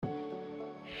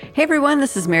Hey everyone,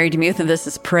 this is Mary DeMuth, and this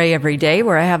is Pray Every Day,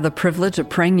 where I have the privilege of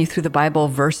praying you through the Bible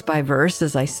verse by verse.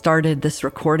 As I started this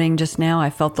recording just now, I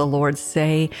felt the Lord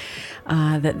say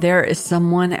that there is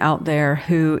someone out there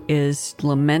who is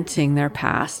lamenting their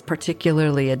past,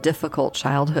 particularly a difficult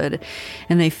childhood,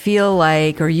 and they feel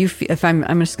like, or you feel, if I'm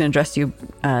just going to address you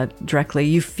directly,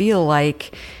 you feel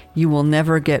like you will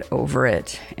never get over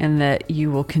it, and that you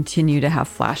will continue to have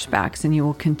flashbacks and you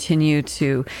will continue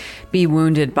to be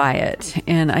wounded by it.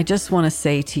 And I just want to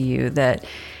say to you that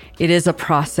it is a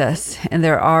process, and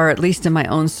there are, at least in my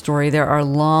own story, there are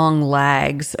long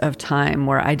lags of time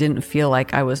where I didn't feel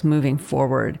like I was moving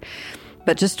forward.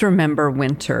 But just remember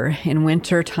winter. In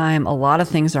winter time, a lot of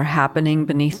things are happening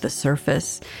beneath the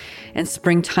surface. And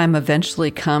springtime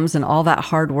eventually comes, and all that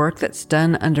hard work that's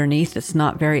done underneath that's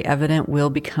not very evident will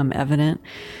become evident.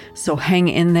 So hang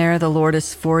in there. The Lord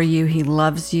is for you. He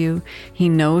loves you. He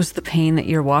knows the pain that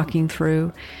you're walking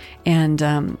through. And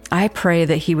I pray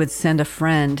that He would send a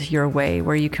friend your way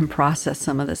where you can process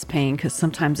some of this pain, because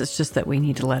sometimes it's just that we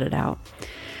need to let it out.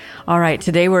 All right,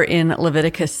 today we're in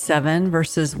Leviticus 7,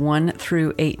 verses 1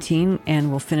 through 18, and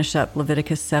we'll finish up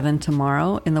Leviticus 7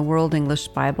 tomorrow in the World English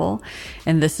Bible,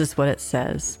 and this is what it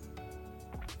says.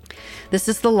 This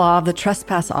is the law of the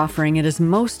trespass offering. It is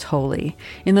most holy.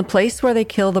 In the place where they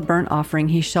kill the burnt offering,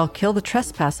 he shall kill the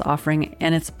trespass offering,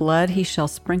 and its blood he shall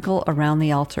sprinkle around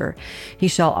the altar. He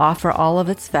shall offer all of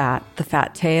its fat, the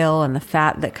fat tail and the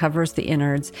fat that covers the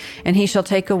innards, and he shall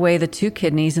take away the 2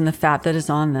 kidneys and the fat that is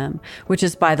on them, which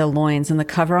is by the loins, and the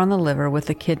cover on the liver with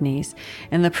the kidneys.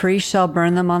 And the priest shall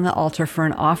burn them on the altar for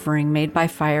an offering made by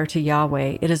fire to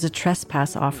Yahweh. It is a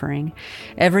trespass offering.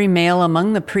 Every male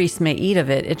among the priests may eat of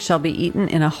it. It shall be eaten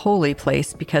in a holy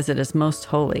place, because it is most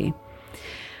holy.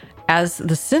 As is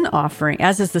the sin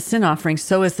offering,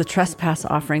 so is the trespass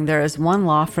offering. There is one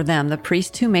law for them. The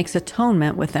priest who makes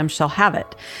atonement with them shall have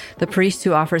it. The priest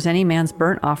who offers any man's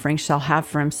burnt offering shall have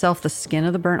for himself the skin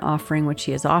of the burnt offering which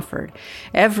he has offered.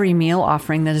 Every meal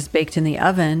offering that is baked in the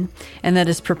oven and that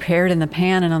is prepared in the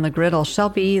pan and on the griddle shall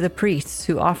be the priest's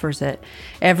who offers it.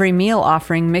 Every meal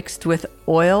offering mixed with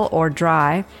oil or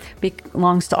dry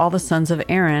belongs to all the sons of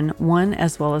Aaron, one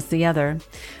as well as the other.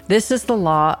 This is the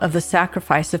law of the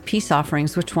sacrifice of peace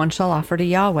offerings, which one shall offer to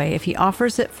Yahweh. If he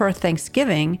offers it for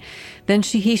thanksgiving, then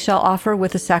he shall offer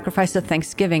with the sacrifice of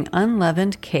thanksgiving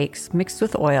unleavened cakes mixed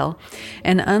with oil,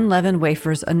 and unleavened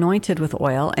wafers anointed with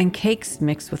oil, and cakes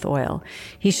mixed with oil.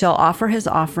 He shall offer his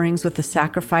offerings with the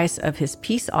sacrifice of his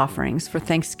peace offerings for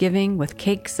thanksgiving with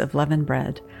cakes of leavened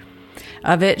bread.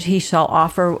 Of it he shall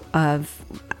offer of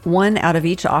one out of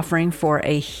each offering for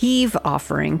a heave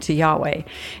offering to Yahweh.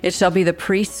 It shall be the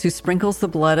priest who sprinkles the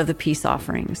blood of the peace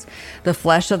offerings. The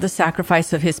flesh of the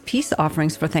sacrifice of his peace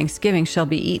offerings for thanksgiving shall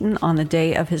be eaten on the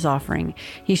day of his offering.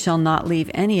 He shall not leave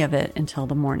any of it until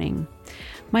the morning.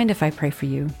 Mind if I pray for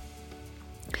you?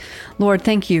 Lord,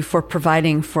 thank you for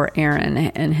providing for Aaron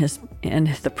and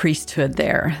the priesthood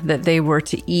there, that they were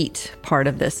to eat part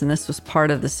of this, and this was part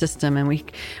of the system. And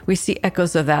we see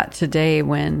echoes of that today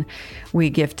when we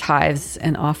give tithes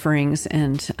and offerings,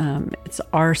 and it's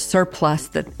our surplus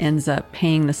that ends up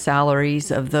paying the salaries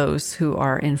of those who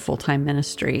are in full-time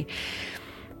ministry.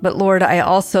 But Lord, I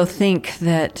also think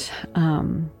that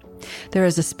there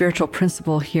is a spiritual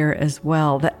principle here as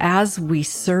well, that as we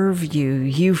serve you,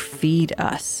 you feed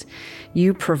us.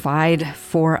 You provide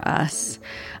for us.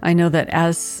 I know that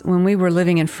when we were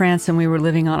living in France and we were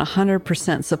living on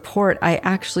 100% support, I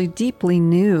actually deeply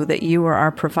knew that you were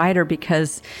our provider,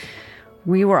 because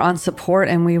we were on support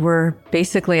and we were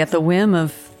basically at the whim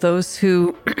of those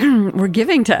who were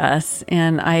giving to us.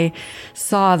 And I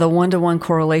saw the one-to-one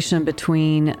correlation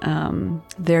between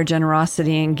their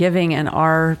generosity and giving and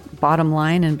our bottom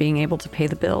line and being able to pay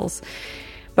the bills.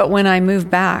 But when I moved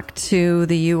back to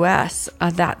the U.S.,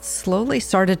 that slowly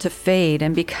started to fade.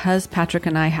 And because Patrick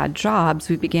and I had jobs,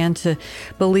 we began to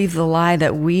believe the lie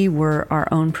that we were our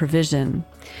own provision.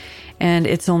 And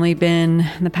it's only been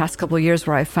in the past couple of years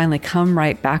where I've finally come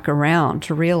right back around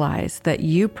to realize that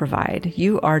you provide.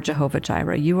 You are Jehovah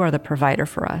Jireh. You are the provider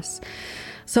for us.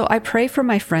 So I pray for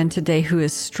my friend today who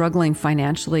is struggling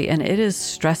financially, and it is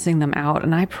stressing them out.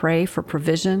 And I pray for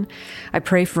provision. I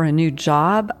pray for a new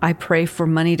job. I pray for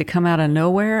money to come out of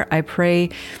nowhere. I pray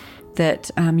that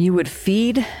you would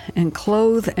feed and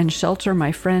clothe and shelter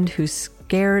my friend who's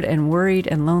scared and worried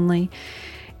and lonely.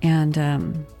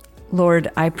 And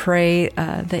Lord, I pray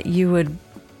that you would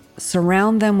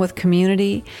surround them with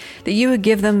community, that you would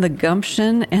give them the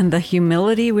gumption and the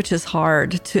humility, which is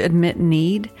hard, to admit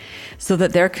need, so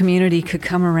that their community could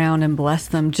come around and bless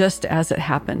them, just as it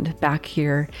happened back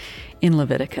here in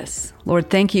Leviticus. Lord,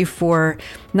 thank you for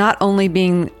not only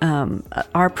being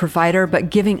our provider, but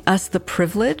giving us the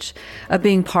privilege of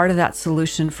being part of that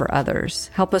solution for others.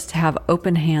 Help us to have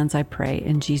open hands, I pray,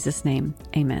 in Jesus' name.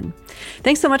 Amen.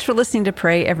 Thanks so much for listening to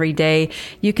Pray Every Day.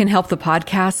 You can help the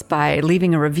podcast by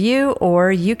leaving a review,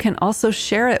 or you can also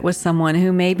share it with someone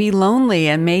who may be lonely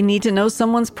and may need to know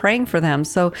someone's praying for them.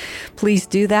 So please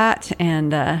do that.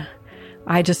 And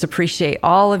I just appreciate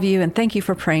all of you, and thank you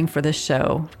for praying for this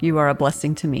show. You are a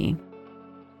blessing to me.